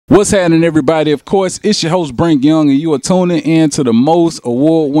What's happening, everybody? Of course, it's your host, Brink Young, and you are tuning in to the most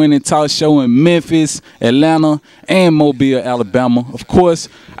award-winning talk show in Memphis, Atlanta, and Mobile, Alabama. Of course,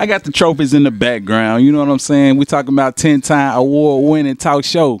 I got the trophies in the background. You know what I'm saying? We're talking about 10-time award-winning talk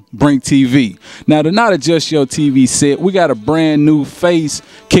show, BrinkTV. Now, to not adjust your TV set, we got a brand new face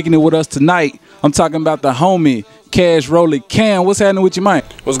kicking it with us tonight. I'm talking about the homie, Rollie. Cam, what's happening with you, man?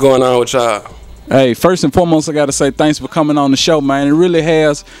 What's going on with y'all? Hey, first and foremost, I got to say thanks for coming on the show, man. It really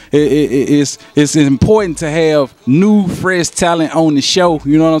it's important to have new, fresh talent on the show.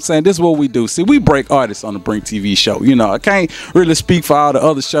 You know what I'm saying? This is what we do. See, we break artists on the BrinkTV show. You know, I can't really speak for all the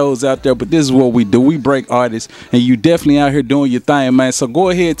other shows out there, but this is what we do. We break artists, and you definitely out here doing your thing, man. So go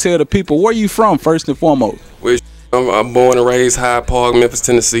ahead and tell the people, where you from, first and foremost? I'm born and raised Hyde Park, Memphis,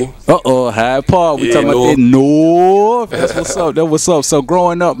 Tennessee. Hyde Park. We talking about that North. That's what's up. That's what's up. So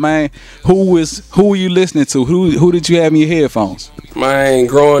growing up, man, who were you listening to? Who did you have in your headphones? Man,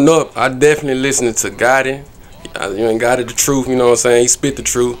 growing up, I definitely listened to Gotti. Gotti the truth. You know what I'm saying? He spit the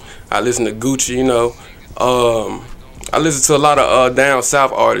truth. I listened to Gucci. You know, I listen to a lot of down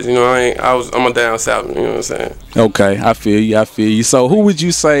south artists. You know, I'm a down south. You know what I'm saying? Okay, I feel you. So who would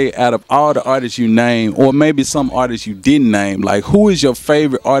you say out of all the artists you name, or maybe some artists you didn't name, like who is your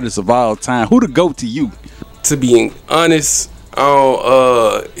favorite artist of all time? Who to go to you? To be honest,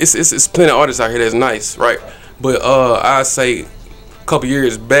 it's plenty of artists out here that's nice, right? But I say a couple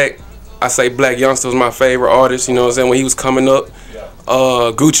years back, I say Black Youngster was my favorite artist. You know what I'm saying? When he was coming up.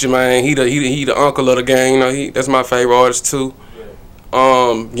 Gucci, man, he the uncle of the gang. You know, that's my favorite artist too.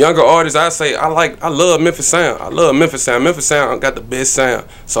 Younger artists, I love Memphis sound. I love Memphis sound. Memphis sound got the best sound.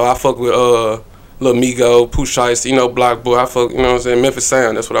 So I fuck with Lil Migo, Pooh Shiesty, you know, Block Boy. I fuck, you know what I'm saying, Memphis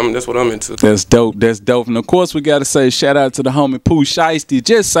sound. That's what I'm into. That's dope. That's dope. And of course, we gotta say shout out to the homie Pooh Shiesty.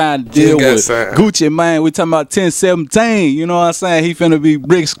 Just signed a deal with Gucci, man. We talking about 10-17. You know what I'm saying? He finna be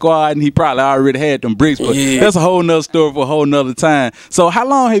Brick Squad, and he probably already had them bricks. But that's a whole nother story for a whole nother time. So how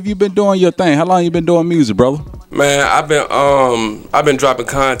long have you been doing your thing? How long you been doing music, brother? Man, I've been dropping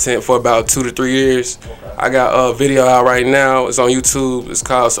content for about 2 to 3 years. I got a video out right now. It's on YouTube. It's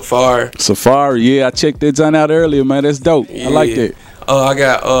called Safari. Safari, yeah, I checked that joint out earlier, man. That's dope. Yeah. I like that. I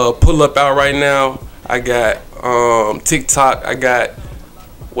got Pull Up out right now. I got TikTok. I got,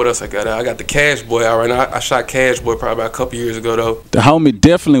 what else I got? I got the Cash Boy out right now. I shot Cash Boy probably about a couple years ago though. The homie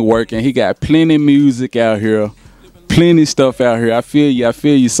definitely working. He got plenty of music out here. Plenty stuff out here. I feel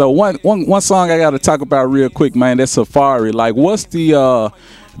you. So one song I gotta talk about real quick, man. That's Safari. Like, what's the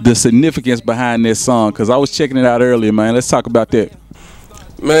significance behind this song? Cause I was checking it out earlier, man. Let's talk about that.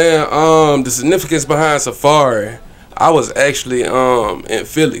 Man, the significance behind Safari. I was actually in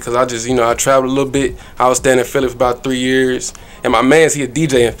Philly because I traveled a little bit. I was staying in Philly for about 3 years. And my man's he a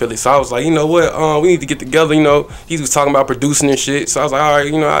DJ in Philly. So I was like, you know what, we need to get together, you know. He was talking about producing and shit. So I was like, all right,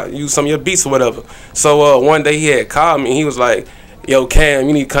 you know, I use some of your beats or whatever. So one day he had called me and he was like, yo, Cam,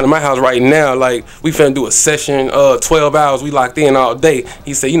 you need to come to my house right now. Like, we finna do a session, 12 hours, we locked in all day.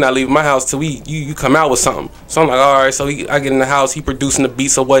 He said, you're not leaving my house till you come out with something. So I'm like, all right. So I get in the house, he producing the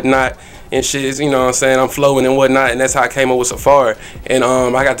beats or whatnot and shit, you know what I'm saying? I'm flowing and whatnot, and that's how I came up with Safari. And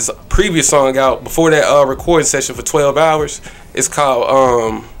I got this previous song out before that recording session for 12 hours. It's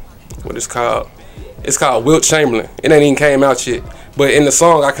called, what it's called? It's called Wilt Chamberlain. It ain't even came out yet. But in the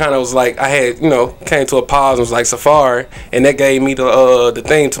song, I kind of was like, I had, you know, came to a pause and was like Safari, and that gave me the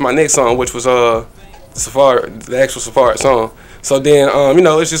thing to my next song, which was Safari, the actual Safari song. So then, you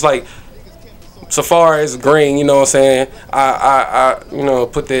know, it's just like Safari is green, you know what I'm saying? I you know,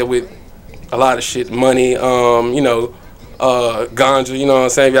 put that with a lot of shit, money, you know, ganja, you know what I'm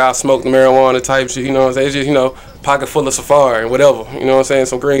saying? Y'all smoke the marijuana type shit, you know what I'm saying? It's just, you know, pocket full of Safari and whatever, you know what I'm saying?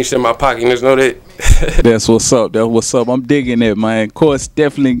 Some green shit in my pocket, you just know that. That's what's up. That's what's up. I'm digging it, man. Of course,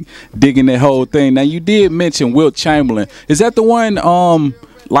 definitely digging that whole thing. Now, you did mention Wilt Chamberlain. Is that the one,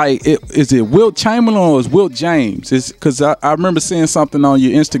 is it Wilt Chamberlain or is Wilt James? It's because I remember seeing something on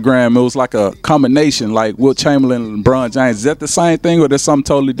your Instagram. It was like a combination, like Wilt Chamberlain and LeBron James. Is that the same thing or there's something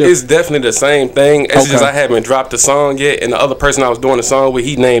totally different? It's definitely the same thing. It's just I haven't dropped the song yet, and the other person I was doing the song with,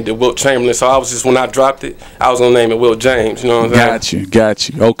 he named it Wilt Chamberlain. So I was just, when I dropped it, I was gonna name it Wilt James. You know what I'm saying? Got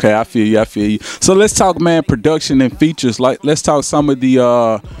you. Okay, I feel you. So let's talk, man, production and features. Like, let's talk some of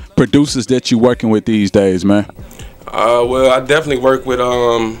the producers that you're working with these days, man. Well, I definitely work with,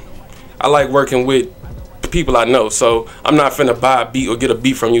 I like working with people I know. So I'm not finna buy a beat or get a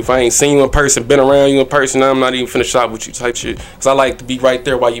beat from you if I ain't seen you in person, been around you in person. I'm not even finna shop with you type shit. Cause I like to be right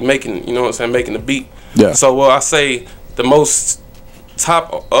there while you making, you know what I'm saying, making the beat. Yeah. So I say the most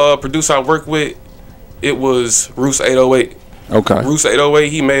top producer I work with, it was Roos 808. Okay. Roos 808,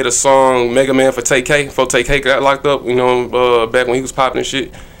 he made a song, Mega Man for Tay K, before Tay K got locked up, you know, back when he was popping and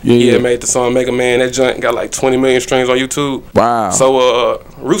shit. Yeah, made the song Mega Man. That joint got like 20 million streams on YouTube. Wow. So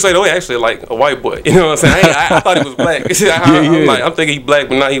Roos 808 actually like a white boy. You know what I'm saying? I thought he was black. I'm thinking he black,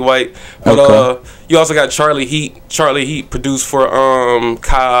 but not he white. But you also got Charlie Heat. Charlie Heat produced for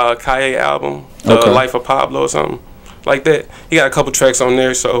Kaye album, Life of Pablo or something like that. He got a couple tracks on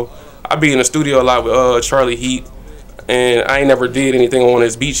there. So I be in the studio a lot with Charlie Heat, and I ain't never did anything on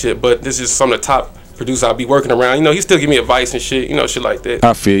his beat shit. But this is some of the top producer I'll be working around. You know, he still give me advice and shit, you know, shit like that.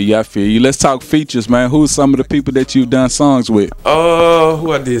 I feel you. Let's talk features, man. Who's some of the people that you've done songs with?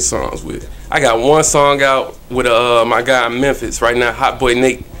 Who I did songs with? I got one song out with my guy in Memphis right now, Hot Boy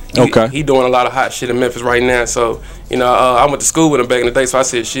Nate. He doing a lot of hot shit in Memphis right now. So, you know, I went to school with him back in the day, so I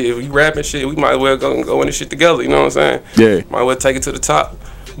said, shit, if you rapping shit, we might as well go in this shit together, you know what I'm saying? Yeah. Might as well take it to the top.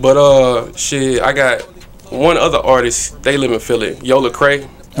 But shit, I got one other artist, they live in Philly, Yola Cray.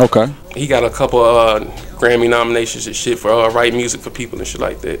 Okay. He got a couple Grammy nominations and shit for writing music for people and shit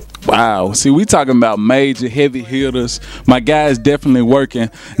like that. Wow. See, we talking about major heavy hitters. My guy is definitely working.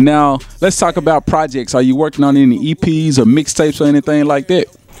 Now, let's talk about projects. Are you working on any EPs or mixtapes or anything like that?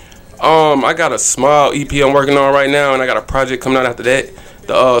 I got a small EP I'm working on right now, and I got a project coming out after that.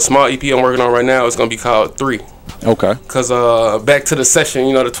 The small EP I'm working on right now is gonna be called 3. Okay. Cause back to the session,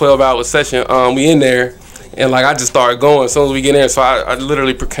 you know, the 12-hour session. We in there. And like I just started going as soon as we get in, so I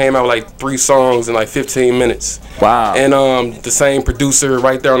literally came out with like 3 songs in like 15 minutes. Wow. And the same producer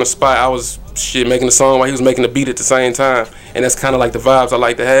right there on the spot, I was making the song while he was making the beat at the same time, and that's kind of like the vibes I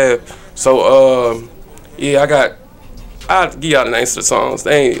like to have. So yeah, I'll give y'all the names of the songs.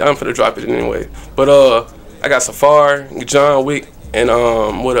 I'm finna drop it anyway. But I got Safari, John Wick, and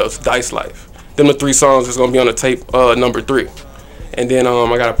what else? Dice Life. Them the 3 songs that's gonna be on the tape number 3. And then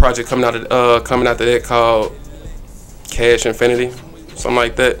I got a project coming after that called Cash Infinity, something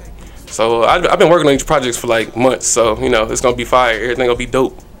like that. So I've been working on these projects for like months. So you know it's gonna be fire. Everything gonna be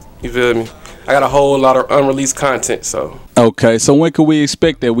dope. You feel me? I got a whole lot of unreleased content. So okay. So when can we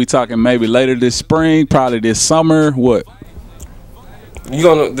expect that? We talking maybe later this spring, probably this summer. What? You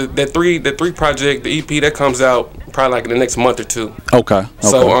gonna that three project, the EP that comes out probably like in the next month or 2. Okay.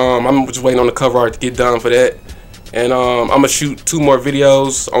 So I'm just waiting on the cover art to get done for that. And I'm gonna shoot 2 more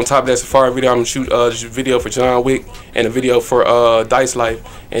videos on top of that Safari video. I'm gonna shoot a video for John Wick and a video for Dice Life,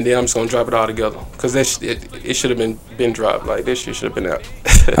 and then I'm just gonna drop it all together. Cause it should have been dropped. Like this shit should have been out.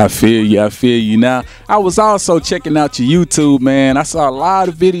 I feel you. Now I was also checking out your YouTube, man. I saw a lot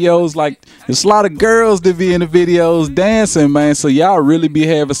of videos. Like there's a lot of girls that be in the videos dancing, man. So y'all really be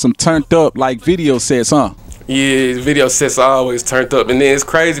having some turned up like video sets, huh? Yeah, video sets are always turned up, and then it's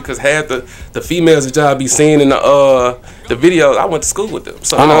crazy because half the females that y'all be seeing in the videos, I went to school with them,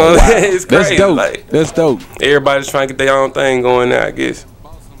 so you know, wow. It's crazy. That's dope. Like, that's dope. Everybody's trying to get their own thing going now, I guess.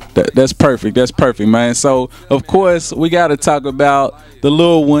 That's perfect. That's perfect, man. So of course we got to talk about the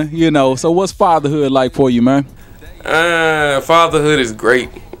little one, you know. So what's fatherhood like for you, man? Fatherhood is great.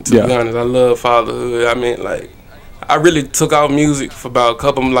 To be honest, I love fatherhood. I mean, like, I really took out music for about a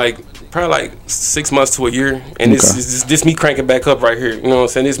couple, probably like 6 months to a year, and this me cranking back up right here. You know what I'm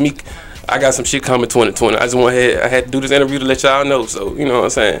saying? This me, I got some shit coming 2020. I had to do this interview to let y'all know. So you know what I'm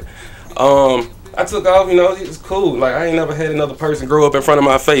saying? I took off. You know, it was cool. Like I ain't never had another person grow up in front of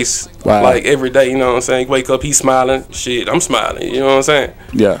my face like every day. You know what I'm saying? Wake up, he's smiling. Shit, I'm smiling. You know what I'm saying?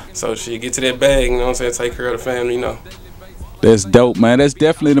 Yeah. So shit, get to that bag. You know what I'm saying? Take care of the family. You know. That's dope, man. That's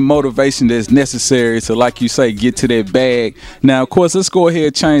definitely the motivation that's necessary to, like you say, get to that bag. Now, of course, let's go ahead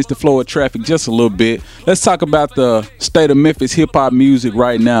and change the flow of traffic just a little bit. Let's talk about the state of Memphis hip-hop music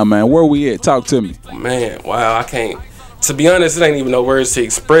right now, man. Where we at? Talk to me. Man, wow, I can't. To be honest, it ain't even no words to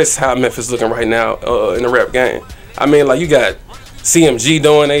express how Memphis looking right now in the rap game. I mean, like, you got CMG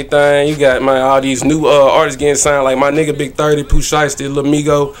doing their thing. You got all these new artists getting signed, like my nigga Big 30, Pooh Shiesty, Lil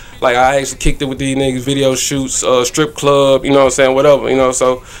Migo. Like I actually kicked it with these niggas, video shoots, strip club, you know what I'm saying, whatever, you know.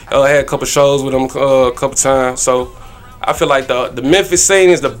 So I had a couple shows with them a couple times. So I feel like the Memphis scene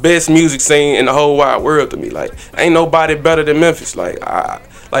is the best music scene in the whole wide world to me. Like ain't nobody better than Memphis. Like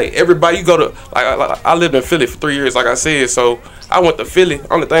everybody, you go to I lived in Philly for 3 years, like I said. So I went to Philly.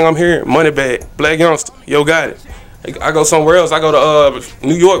 Only thing I'm hearing, Moneybag, Black Youngster, Yo Got It. I go somewhere else. I go to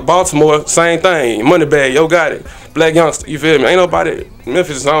New York, Baltimore, same thing. Moneybag, Yo Got It, Black Youngster. You feel me? Ain't nobody.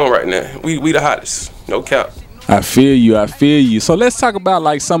 Memphis is on right now. We the hottest. No cap. I feel you. So let's talk about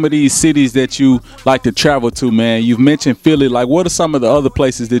like some of these cities that you like to travel to, man. You've mentioned Philly. Like, what are some of the other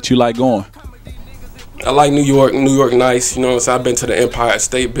places that you like going? I like New York. New York nice. You know what I'm saying? I've been to the Empire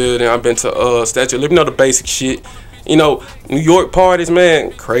State Building. I've been to Statue of Liberty. You know the basic shit. You know, New York parties,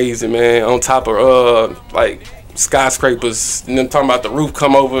 man, crazy, man. On top of like skyscrapers, and then talking about the roof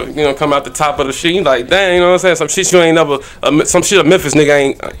come over, you know, come out the top of the shit. You like, dang, you know what I'm saying? Some shit you ain't never, some shit a Memphis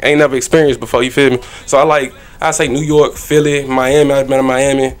nigga ain't never experienced before. You feel me? So I say New York, Philly, Miami. I've been to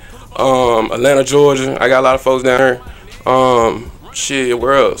Miami, Atlanta, Georgia. I got a lot of folks down there. Shit,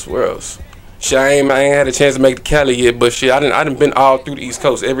 where else? Shit, I ain't had a chance to make the Cali yet, but shit, I done been all through the East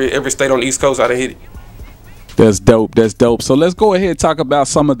Coast. Every state on the East Coast, I done hit it. That's dope. That's dope. So let's go ahead and talk about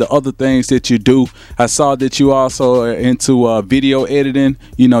some of the other things that you do. I saw that you also are into video editing.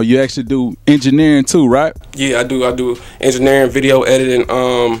 You know, you actually do engineering too, right? Yeah, I do engineering, video editing.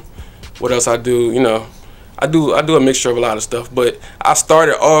 What else I do? You know, I do a mixture of a lot of stuff. But I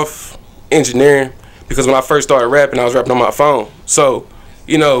started off engineering because when I first started rapping, I was rapping on my phone. So,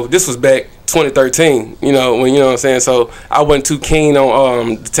 you know, this was back 2013, you know, when, you know what I'm saying? So I wasn't too keen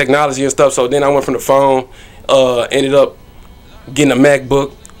on the technology and stuff. So then I went from the phone, ended up getting a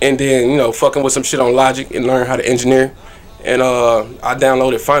MacBook, and then, you know, fucking with some shit on Logic and learn how to engineer. And I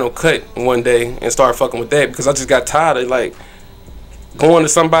downloaded Final Cut one day and started fucking with that because I just got tired of like going to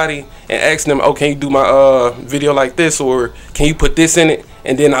somebody and asking them, oh, can you do my video like this, or can you put this in it?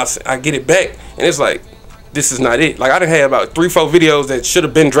 And then I get it back and it's like, this is not it. Like I done had about 3-4 videos that should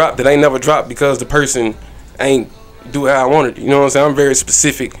have been dropped that ain't never dropped because the person ain't do it how I wanted it. You know what I'm saying? I'm very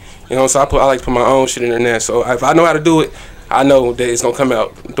specific. You know, so I like to put my own shit in there. So if I know how to do it, I know that it's gonna come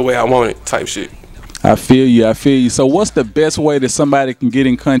out the way I want it, type shit. I feel you. So what's the best way that somebody can get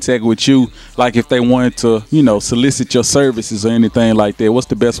in contact with you? Like if they wanted to, you know, solicit your services or anything like that, what's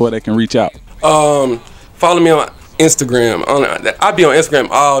the best way they can reach out? Follow me on Instagram. I be on Instagram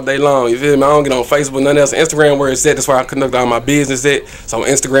all day long. You feel me? I don't get on Facebook, nothing else. Instagram where it's at. That's where I conduct all my business at. So on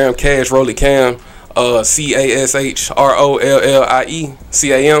Instagram, Cash Rollie Cam, CASHROLLIE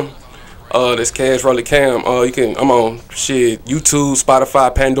CAM. That's Cash Rollie Cam. I'm on shit YouTube,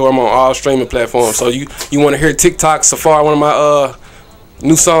 Spotify, Pandora. I'm on all streaming platforms. So you want to hear TikTok, Safari, one of my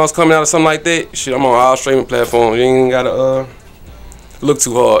new songs coming out or something like that? Shit, I'm on all streaming platforms. You ain't gotta look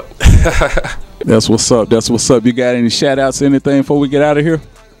too hard. That's what's up. That's what's up. You got any shout outs or anything before we get out of here?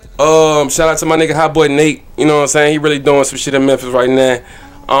 Shout out to my nigga Hot Boy Nate. You know what I'm saying? He really doing some shit in Memphis right now.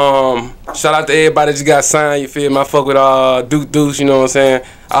 Shout out to everybody that just got signed. You feel me? I fuck with Duke Deuce. You know what I'm saying?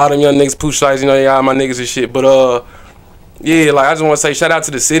 All them young niggas, Pooh Shites, you know, they all my niggas and shit. But yeah, like I just want to say shout out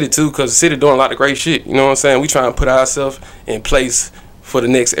to the city too, cause the city doing a lot of great shit. You know what I'm saying? We trying to put ourselves in place for the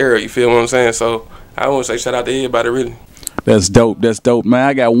next era. You feel what I'm saying? So I want to say shout out to everybody really. That's dope. That's dope, man.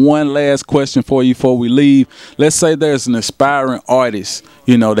 I got one last question for you before we leave. Let's say there's an aspiring artist.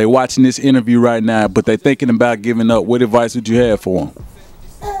 You know, they watching this interview right now, but they thinking about giving up. What advice would you have for them?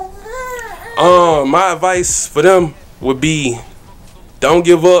 My advice for them would be don't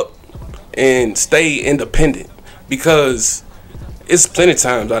give up and stay independent, because it's plenty of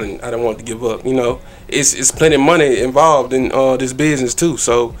times I didn't want to give up. You know, it's plenty of money involved in this business too.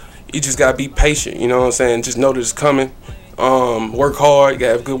 So you just gotta be patient. You know what I'm saying? Just know that it's coming. Work hard. You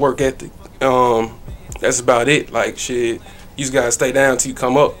gotta have good work ethic. That's about it. Like shit, you just gotta stay down till you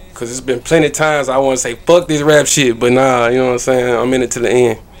come up. Cause it's been plenty of times I want to say fuck this rap shit, but nah, you know what I'm saying? I'm in it to the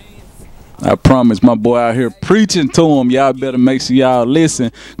end. I promise, my boy out here preaching to him. Y'all better make sure y'all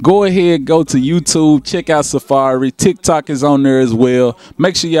listen. Go ahead, go to YouTube, check out Safari. TikTok is on there as well.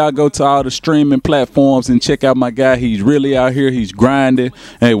 Make sure y'all go to all the streaming platforms and check out my guy. He's really out here. He's grinding.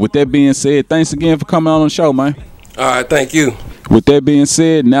 Hey, with that being said, thanks again for coming on the show, man. All right, thank you. With that being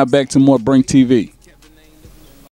said, now back to more Brink TV.